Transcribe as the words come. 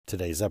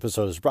Today's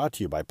episode is brought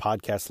to you by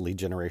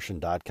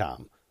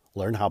podcastleadgeneration.com.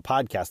 Learn how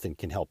podcasting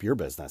can help your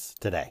business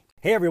today.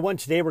 Hey everyone,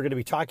 today we're going to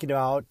be talking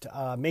about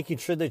making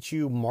sure that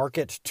you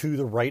market to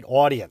the right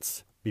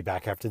audience. Be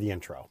back after the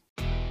intro.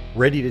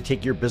 Ready to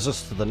take your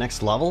business to the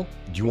next level?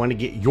 Do you want to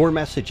get your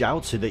message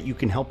out so that you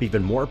can help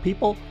even more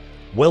people?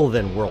 Well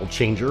then, world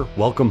changer,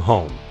 welcome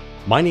home.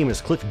 My name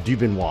is Cliff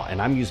Duvernois, and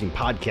I'm using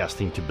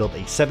podcasting to build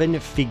a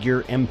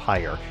 7-figure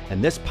empire,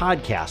 and this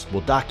podcast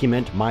will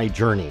document my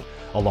journey.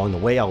 Along the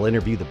way, I'll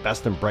interview the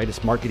best and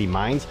brightest marketing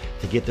minds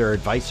to get their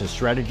advice and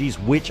strategies,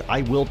 which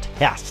I will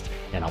test,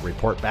 and I'll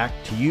report back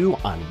to you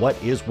on what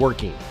is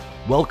working.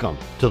 Welcome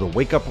to the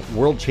Wake Up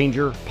World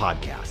Changer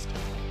podcast.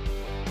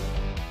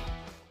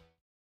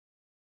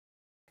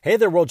 Hey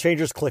there, World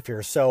Changers, Cliff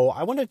here. So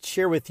I want to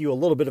share with you a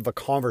little bit of a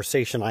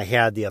conversation I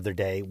had the other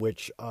day,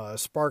 which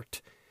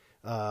sparked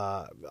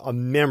a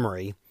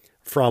memory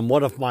from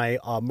one of my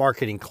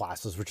marketing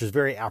classes, which is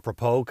very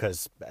apropos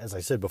because, as I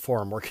said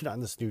before, I'm working on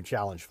this new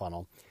challenge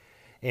funnel.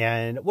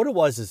 And what it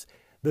was is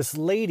this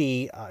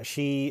lady,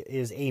 she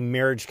is a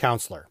marriage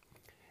counselor.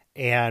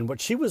 And what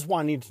she was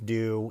wanting to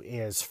do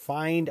is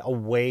find a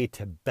way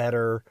to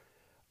better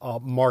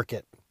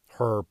market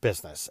her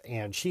business.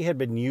 And she had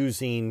been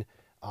using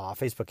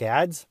Facebook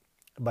ads,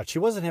 but she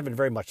wasn't having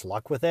very much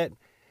luck with it.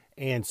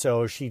 And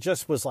so she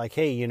just was like,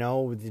 hey,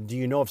 do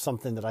you know of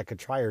something that I could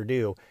try or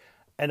do?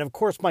 And of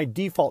course, my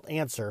default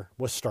answer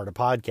was start a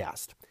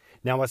podcast.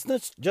 Now,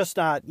 it's just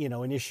not,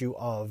 an issue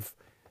of,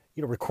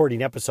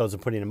 recording episodes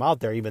and putting them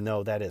out there, even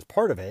though that is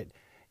part of it.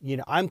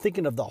 I'm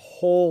thinking of the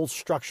whole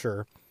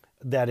structure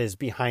that is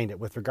behind it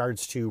with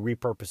regards to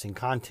repurposing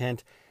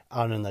content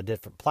on the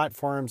different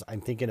platforms. I'm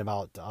thinking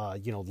about,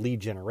 lead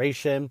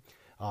generation,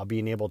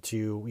 being able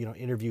to,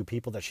 interview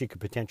people that she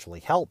could potentially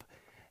help.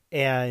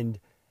 And,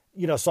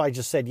 so I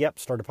just said, yep,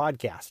 start a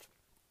podcast.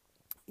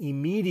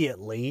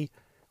 Immediately,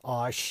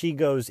 she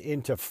goes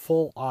into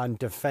full-on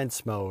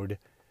defense mode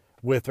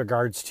with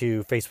regards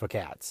to Facebook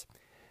ads.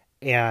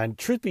 And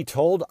truth be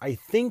told, I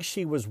think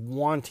she was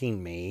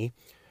wanting me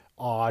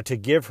to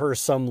give her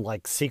some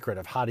secret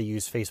of how to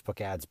use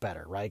Facebook ads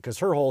better, right? Because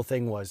her whole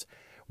thing was,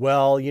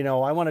 well,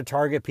 I want to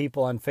target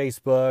people on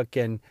Facebook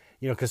and,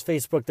 because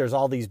Facebook, there's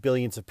all these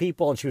billions of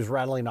people. And she was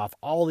rattling off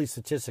all these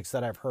statistics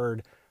that I've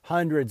heard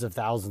hundreds of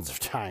thousands of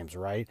times,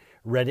 right?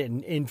 Read it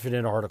in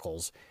infinite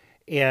articles.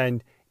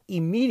 And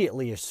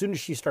immediately, as soon as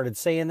she started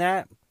saying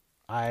that,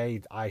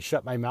 I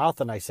shut my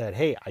mouth and I said,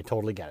 hey, I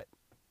totally get it.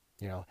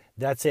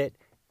 That's it.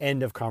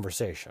 End of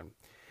conversation.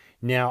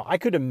 Now, I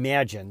could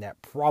imagine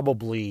that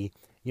probably,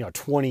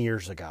 20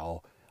 years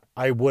ago,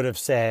 I would have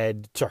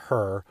said to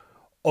her,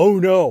 oh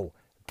no,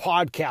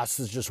 podcasts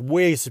is just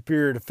way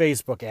superior to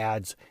Facebook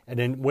ads. And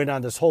then went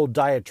on this whole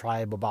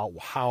diatribe about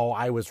how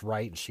I was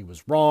right and she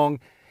was wrong.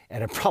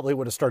 And it probably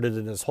would have started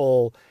in this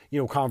whole,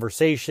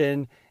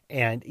 conversation.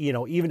 And,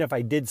 even if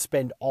I did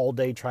spend all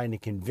day trying to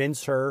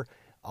convince her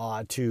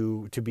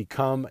to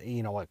become,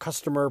 a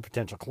customer,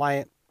 potential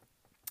client,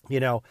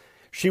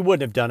 she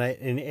wouldn't have done it.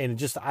 And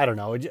just, I don't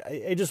know,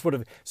 it just would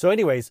have. So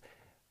anyways,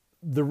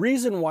 the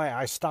reason why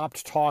I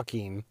stopped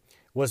talking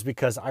was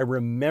because I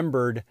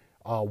remembered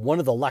one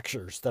of the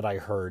lectures that I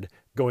heard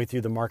going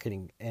through the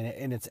marketing.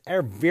 And it's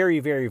very,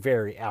 very,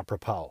 very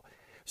apropos.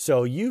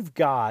 So you've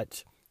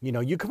got,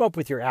 you come up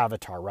with your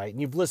avatar, right? And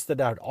you've listed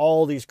out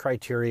all these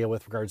criteria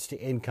with regards to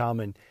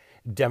income and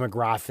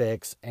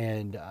demographics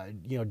and,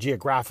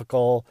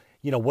 geographical,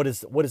 what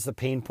is the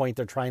pain point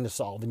they're trying to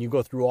solve? And you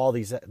go through all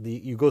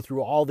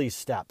these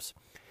steps.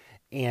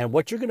 And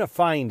what you're going to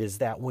find is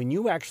that when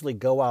you actually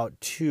go out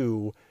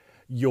to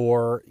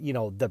your,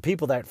 the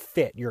people that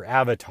fit your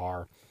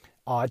avatar,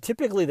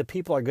 typically the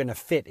people are going to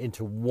fit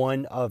into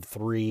one of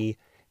three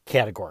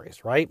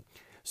categories, right?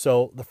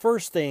 So the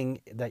first thing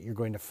that you're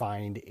going to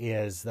find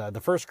is the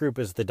first group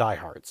is the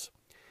diehards.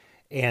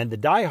 And the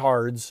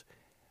diehards,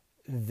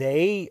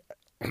 they,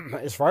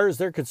 as far as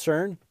they're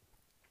concerned,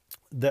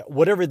 that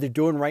whatever they're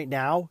doing right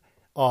now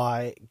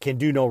can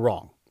do no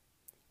wrong,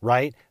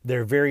 right?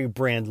 They're very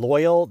brand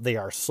loyal. They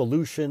are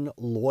solution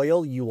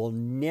loyal. You will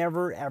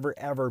never, ever,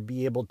 ever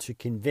be able to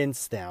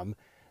convince them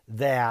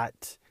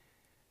that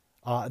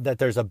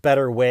there's a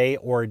better way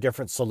or a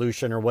different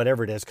solution or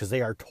whatever it is, because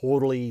they are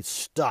totally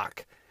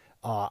stuck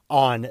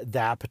on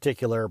that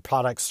particular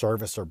product,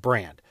 service, or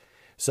brand.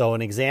 So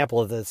an example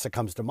of this that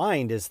comes to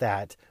mind is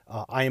that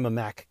I am a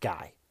Mac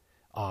guy.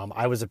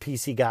 I was a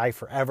PC guy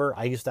forever.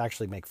 I used to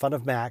actually make fun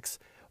of Macs,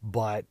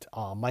 but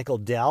Michael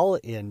Dell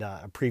in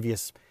a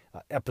previous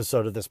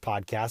episode of this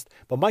podcast,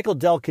 but Michael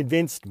Dell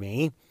convinced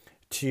me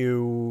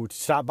to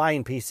stop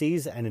buying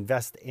PCs and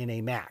invest in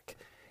a Mac.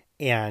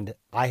 And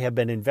I have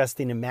been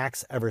investing in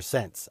Macs ever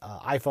since.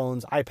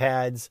 iPhones,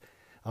 iPads,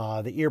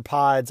 the ear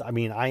pods. I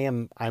mean,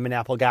 I'm an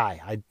Apple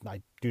guy.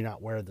 I do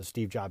not wear the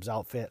Steve Jobs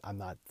outfit. I'm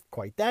not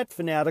quite that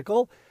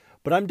fanatical,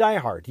 but I'm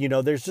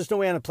diehard. There's just no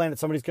way on the planet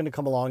somebody's going to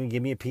come along and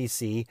give me a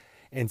PC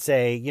and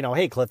say,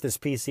 hey, Cliff, this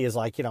PC is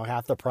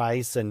half the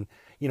price and,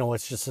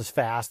 it's just as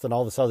fast and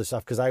all this other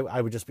stuff. Because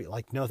I would just be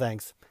like, no,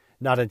 thanks.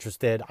 Not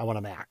interested. I want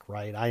a Mac,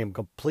 right? I am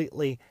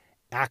completely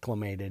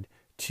acclimated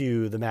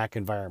to the Mac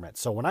environment.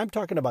 So when I'm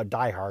talking about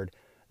diehard,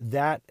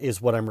 that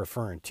is what I'm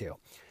referring to.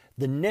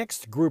 The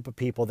next group of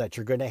people that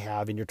you're going to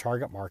have in your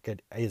target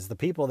market is the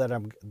people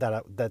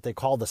that they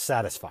call the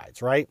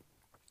satisfieds, right?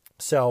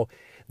 So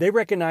they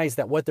recognize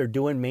that what they're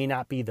doing may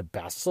not be the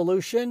best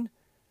solution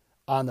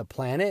on the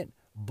planet,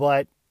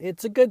 but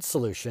it's a good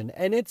solution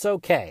and it's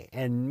okay.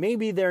 And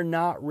maybe they're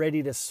not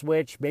ready to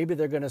switch. Maybe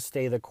they're going to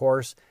stay the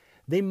course.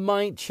 They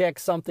might check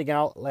something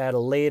out at a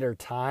later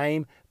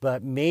time,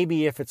 but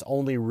maybe if it's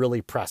only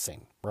really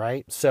pressing,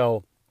 right?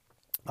 So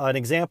an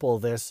example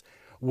of this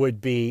would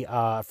be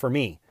for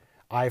me.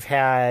 I've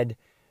had,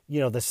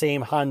 the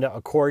same Honda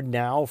Accord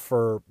now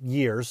for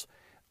years,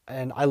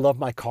 and I love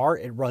my car.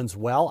 It runs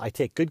well. I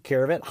take good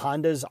care of it.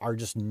 Hondas are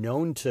just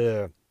known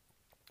to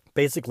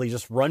basically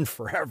just run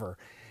forever.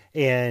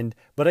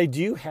 But I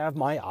do have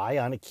my eye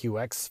on a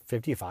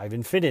QX55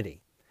 Infiniti.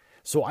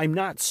 So I'm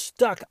not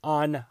stuck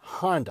on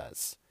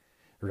Hondas,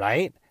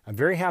 right? I'm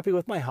very happy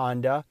with my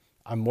Honda.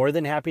 I'm more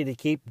than happy to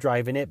keep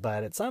driving it,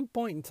 but at some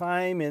point in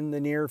time in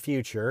the near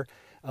future,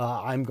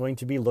 I'm going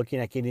to be looking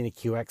at getting a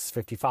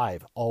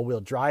QX55 all-wheel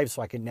drive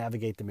so I can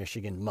navigate the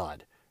Michigan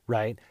mud,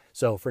 right?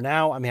 So for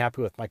now, I'm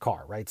happy with my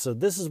car, right? So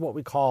this is what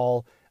we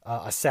call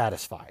a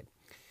satisfied.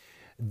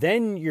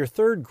 Then your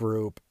third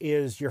group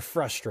is your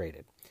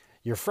frustrated.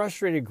 Your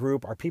frustrated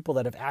group are people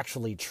that have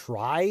actually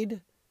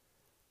tried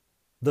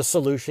the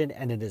solution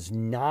and it is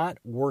not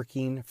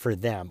working for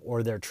them,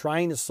 or they're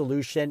trying the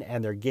solution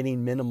and they're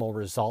getting minimal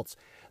results.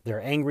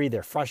 They're angry,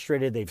 they're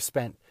frustrated, they've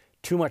spent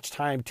too much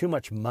time, too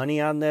much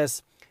money on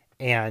this,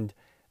 and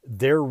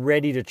they're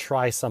ready to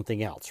try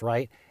something else,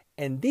 right?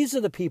 And these are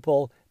the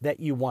people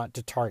that you want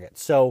to target.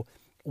 So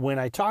when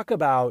I talk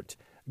about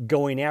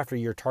going after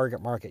your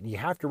target market, you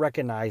have to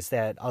recognize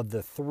that of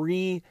the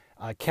three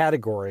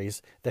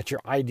categories that your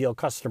ideal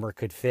customer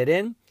could fit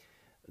in,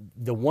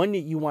 the one that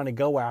you want to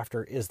go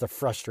after is the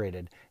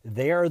frustrated.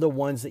 They are the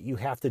ones that you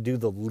have to do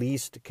the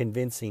least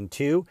convincing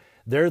to.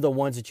 They're the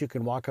ones that you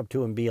can walk up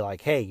to and be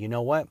like, hey, you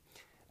know what?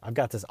 I've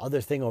got this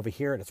other thing over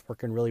here and it's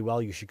working really well.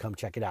 You should come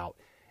check it out.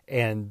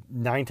 And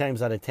 9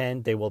 times out of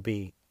 10, they will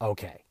be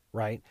okay,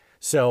 right?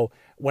 So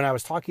when I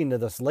was talking to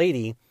this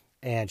lady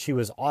and she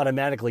was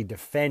automatically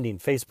defending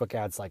Facebook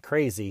ads like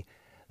crazy,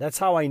 that's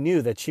how I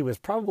knew that she was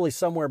probably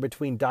somewhere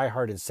between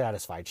diehard and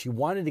satisfied. She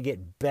wanted to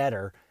get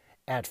better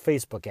at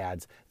Facebook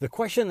ads. The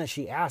question that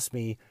she asked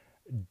me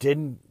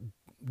didn't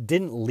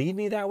lead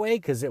me that way,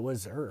 because it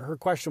was her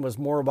question was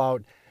more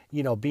about,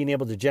 being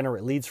able to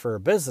generate leads for her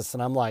business.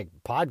 And I'm like,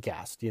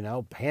 podcast,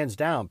 hands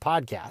down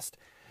podcast.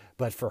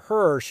 But for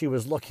her, she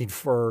was looking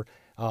for,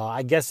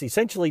 I guess,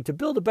 essentially to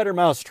build a better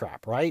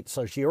mousetrap, right?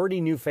 So she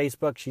already knew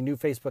Facebook. She knew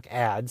Facebook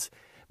ads,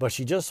 but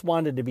she just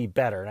wanted to be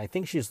better. And I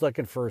think she's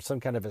looking for some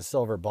kind of a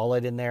silver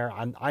bullet in there.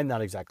 I'm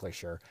not exactly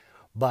sure.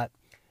 But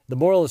the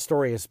moral of the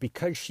story is,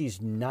 because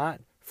she's not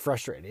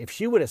frustrated. If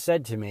she would have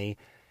said to me,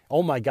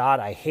 oh my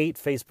God, I hate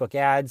Facebook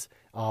ads.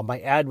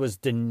 My ad was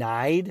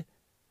denied.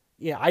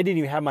 Yeah, I didn't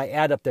even have my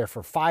ad up there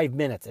for 5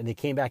 minutes and it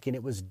came back and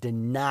it was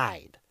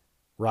denied,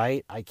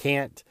 right? I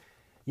can't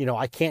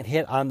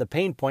hit on the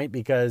pain point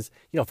because,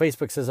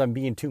 Facebook says I'm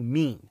being too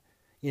mean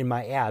in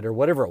my ad or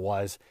whatever it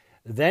was.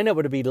 Then it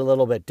would be a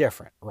little bit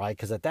different, right?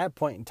 Because at that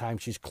point in time,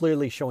 she's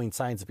clearly showing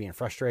signs of being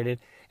frustrated.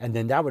 And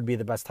then that would be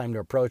the best time to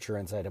approach her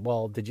and say,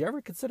 well, did you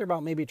ever consider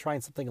about maybe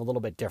trying something a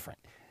little bit different?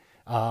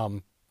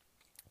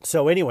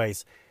 So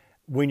anyways,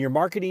 when you're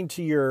marketing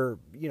to your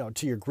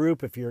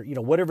group, if you're,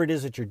 whatever it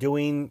is that you're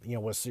doing,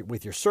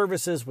 with your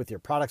services, with your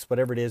products,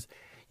 whatever it is,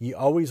 you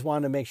always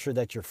want to make sure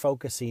that you're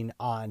focusing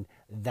on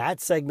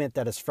that segment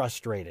that is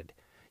frustrated.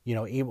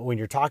 Even when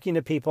you're talking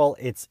to people,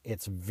 it's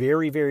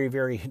very, very,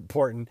 very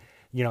important.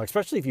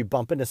 Especially if you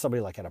bump into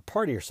somebody like at a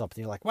party or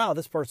something, you're like, wow,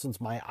 this person's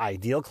my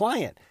ideal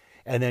client.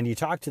 And then you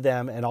talk to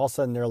them and all of a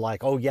sudden they're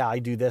like, oh yeah, I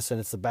do this and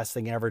it's the best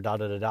thing ever, da,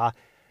 da, da, da.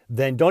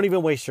 Then don't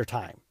even waste your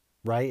time,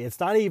 right? It's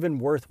not even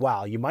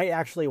worthwhile. You might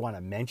actually want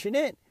to mention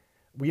it,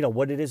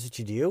 what it is that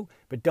you do,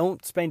 but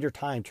don't spend your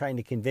time trying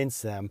to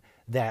convince them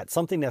that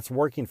something that's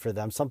working for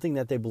them, something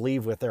that they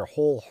believe with their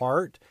whole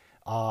heart,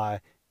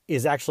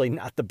 is actually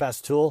not the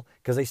best tool,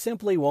 because they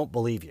simply won't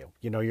believe you.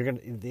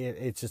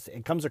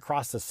 It comes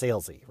across as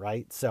salesy,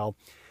 right? So,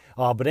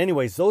 but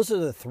anyways, those are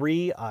the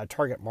three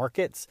target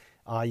markets.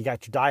 You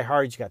got your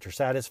diehards, you got your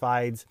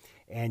satisfieds,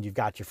 and you've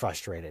got your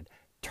frustrated.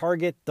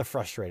 Target the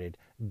frustrated.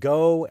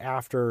 Go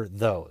after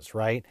those,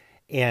 right?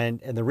 And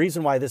the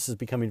reason why this is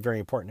becoming very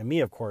important to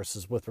me, of course,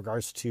 is with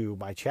regards to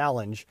my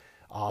challenge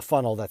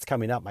funnel that's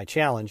coming up. My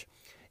challenge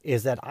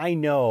is that I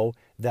know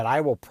that I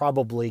will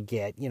probably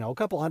get, a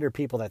couple hundred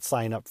people that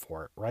sign up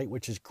for it, right?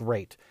 Which is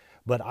great.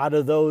 But out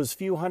of those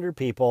few hundred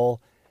people,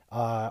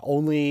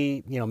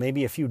 only,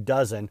 maybe a few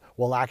dozen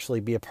will actually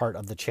be a part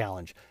of the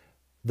challenge.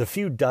 The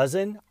few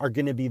dozen are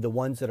going to be the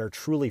ones that are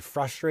truly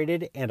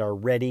frustrated and are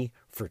ready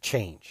for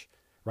change,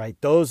 right?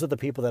 Those are the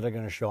people that are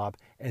going to show up,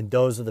 and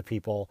those are the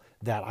people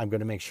that I'm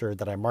going to make sure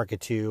that I market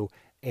to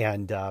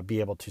and be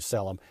able to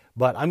sell them.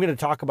 But I'm going to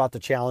talk about the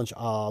challenge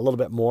a little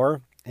bit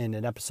more in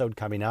an episode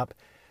coming up.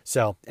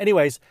 So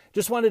anyways,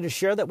 just wanted to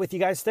share that with you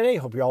guys today.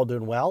 Hope you're all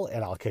doing well,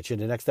 and I'll catch you in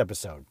the next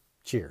episode.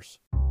 Cheers.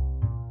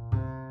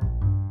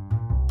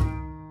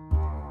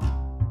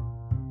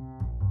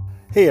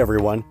 Hey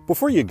everyone,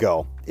 before you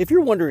go, if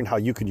you're wondering how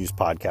you can use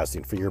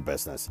podcasting for your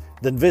business,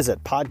 then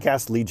visit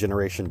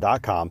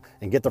podcastleadgeneration.com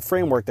and get the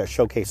framework that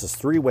showcases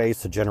 3 ways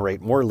to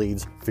generate more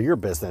leads for your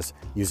business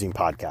using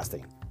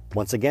podcasting.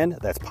 Once again,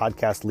 that's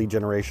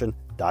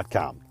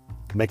podcastleadgeneration.com.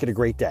 Make it a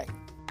great day.